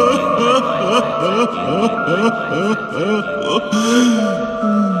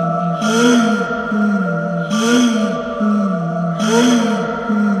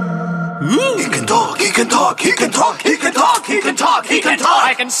He can talk, he can talk, he can talk, he can talk, he can talk, he can talk.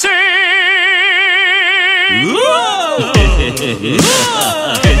 I can sing.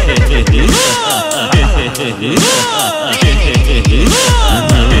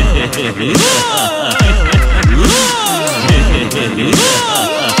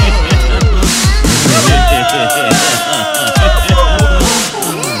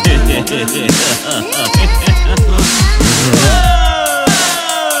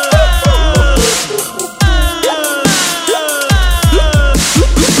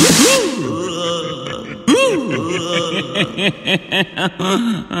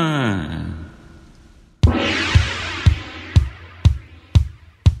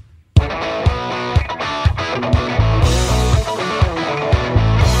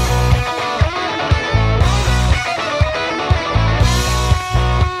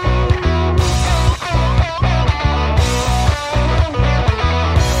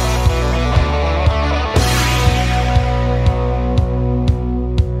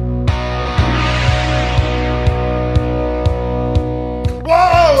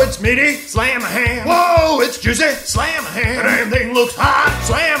 meaty, slam a ham. Whoa, it's juicy, slam a ham. The damn thing looks hot,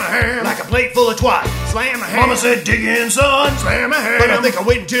 slam a ham. Like a plate full of twat, slam a ham. Mama said dig in, son, slam a ham. But I think I'll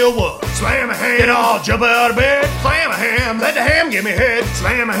wait until what? Slam a ham. Then I'll jump out of bed, slam a ham. Let the ham give me head,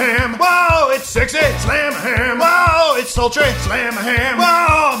 slam a ham. Whoa, it's sexy, slam a ham. Whoa, it's sultry, slam a ham.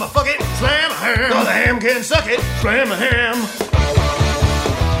 Whoa, I'ma fuck it, slam a ham. So the ham can suck it, slam a ham.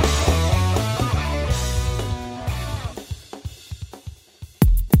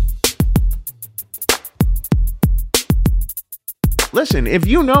 Listen, if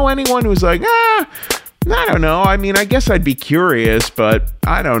you know anyone who's like, I don't know. I mean, I guess I'd be curious, but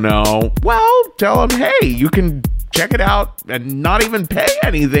I don't know. Well, tell them, hey, you can check it out and not even pay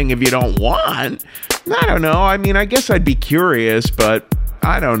anything if you don't want. I don't know. I mean, I guess I'd be curious, but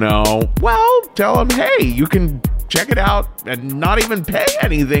I don't know. Well, tell them, hey, you can check it out and not even pay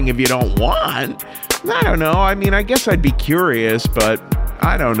anything if you don't want. I don't know. I mean, I guess I'd be curious, but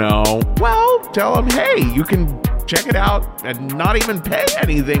I don't know. Well, tell them, hey, you can check it out and not even pay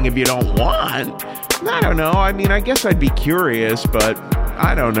anything if you don't want. I don't know. I mean, I guess I'd be curious, but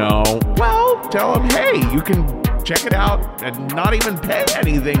I don't know. Well, tell them, hey, you can check it out and not even pay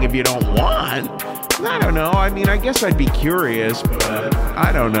anything if you don't want. I don't know. I mean, I guess I'd be curious, but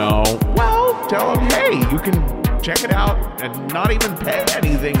I don't know. Well, tell them, hey, you can check it out and not even pay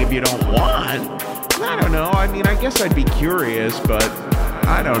anything if you don't want. I don't know. I mean, I guess I'd be curious, but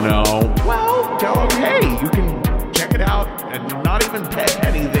I don't know. Well, tell them, hey, you can check it out and not even pay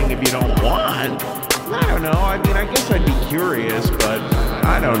anything if you don't want. I don't know. I mean, I guess I'd be curious, but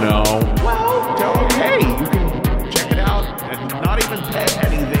I don't know. Well, tell them, hey, you can check it out and not even pay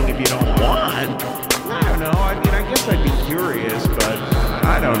anything if you don't want. I don't know. I mean, I guess I'd be curious, but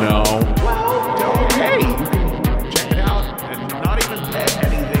I don't know. Well, tell them, hey, you can check it out and not even pay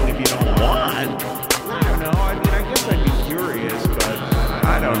anything if you don't want. I don't know. I mean, I guess I'd be curious, but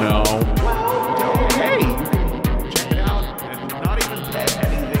I don't know. Well, tell them, hey, you can check it out and not even pay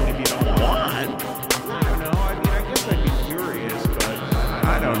anything if you don't want. I don't know. I mean, I guess I'd be curious, but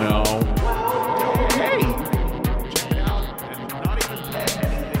I don't know. Well, tell them, hey, you can check it out and not even pay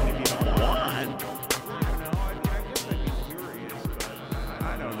anything if you don't want. I don't know. I mean, I guess I'd be curious, but I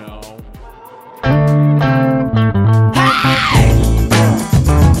don't know.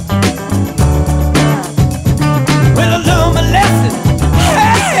 Well, I learned my lesson.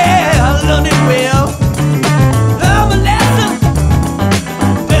 Hey, I learned it well. Learned my lesson.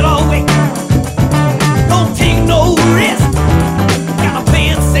 Better wait. Don't take no risk. Gotta play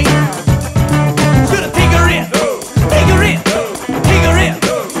it safe. Shoulda take a risk. Take a risk. Take a risk.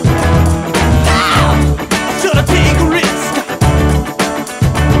 Now, shoulda take a risk.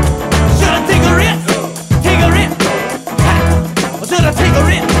 Shoulda take a risk. Take a risk. Shoulda take a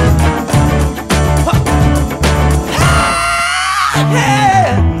risk.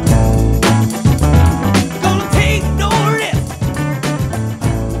 Yeah. Gonna take no risk.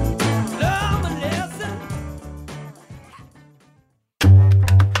 Learn my lesson.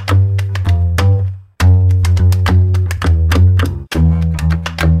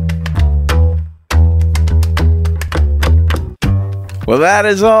 Well, that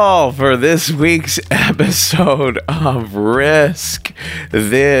is all for this week's episode of Risk.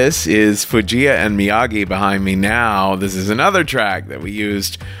 This is Fujiya and Miyagi behind me now. This is another track that we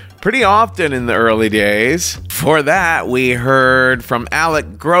used pretty often in the early days. For that, we heard from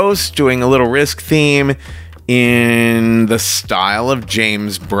Alec Gross doing a little Risk theme in the style of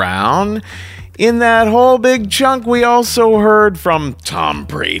James Brown. In that whole big chunk, we also heard from Tom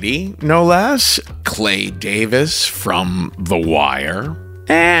Brady, no less, Clay Davis from The Wire,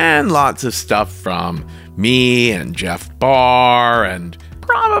 and lots of stuff from me and Jeff Barr, and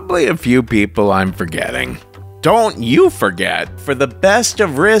probably a few people I'm forgetting. Don't you forget, for the best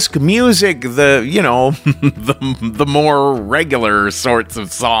of Risk music, the more regular sorts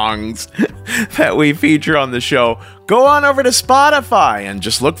of songs that we feature on the show, go on over to Spotify and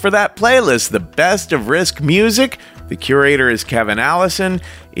just look for that playlist, The Best of Risk Music. The curator is Kevin Allison.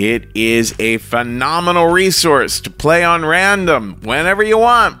 It is a phenomenal resource to play on random whenever you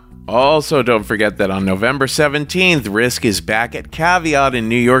want. Also, don't forget that on November 17th, Risk is back at Caveat in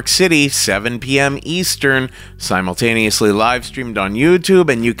New York City, 7 p.m. Eastern, simultaneously live streamed on YouTube,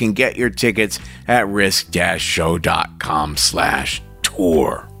 and you can get your tickets at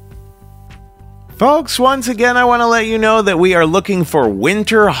risk-show.com/tour. Folks, once again, I want to let you know that we are looking for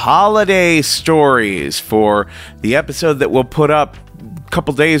winter holiday stories for the episode that we'll put up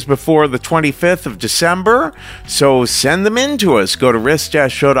couple days before the 25th of December, so send them in to us. Go to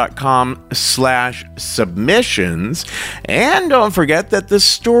risk-show.com/submissions, and don't forget that the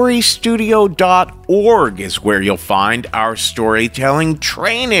storystudio.org is where you'll find our storytelling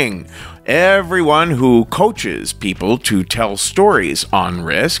training. Everyone who coaches people to tell stories on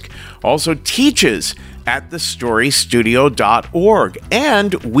Risk also teaches at the storystudio.org,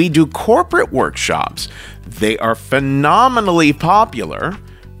 and we do corporate workshops. They are phenomenally popular.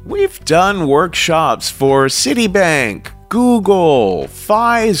 We've done workshops for Citibank, Google,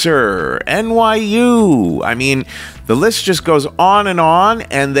 Pfizer, NYU. I mean, the list just goes on,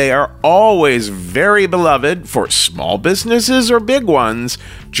 and they are always very beloved for small businesses or big ones.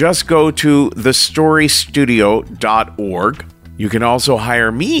 Just go to thestorystudio.org. You can also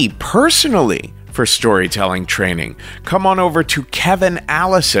hire me personally for storytelling training. Come on over to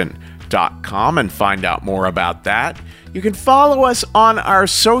kevinallison.com and find out more about that. You can follow us on our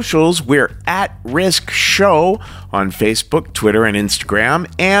socials. We're at Risk Show on Facebook, Twitter, and Instagram.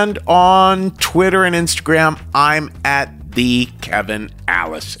 And on Twitter and Instagram, I'm at the Kevin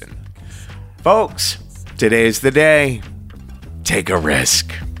Allison. Folks, today's the day. Take a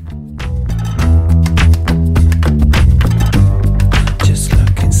risk. Just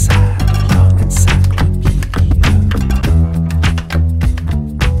look inside your encyclopedia.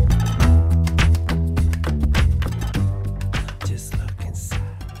 Just look inside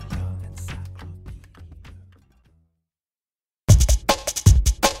your encyclopedia.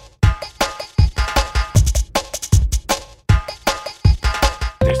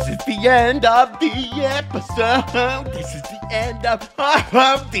 This is the end of the episode. This is the end of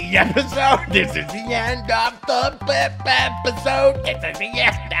the episode. This is the end of the episode. This is the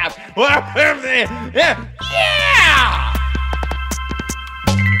end of yeah.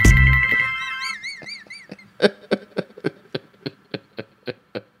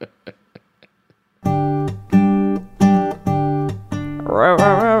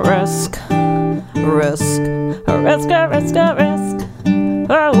 Risk, risk, risk, risk, risk.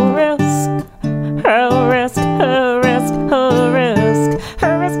 Oh, risk, oh, risk, oh, risk, oh, risk, oh,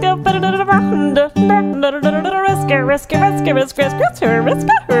 risk,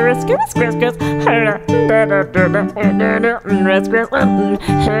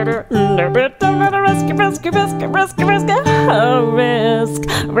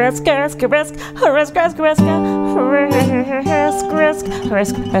 risk, risk,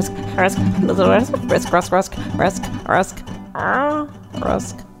 risk, risk, risk, risk, risk,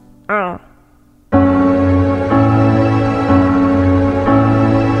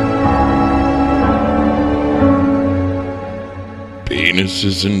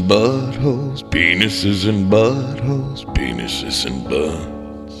 Penises and buttholes, penises and buttholes, penises and butt.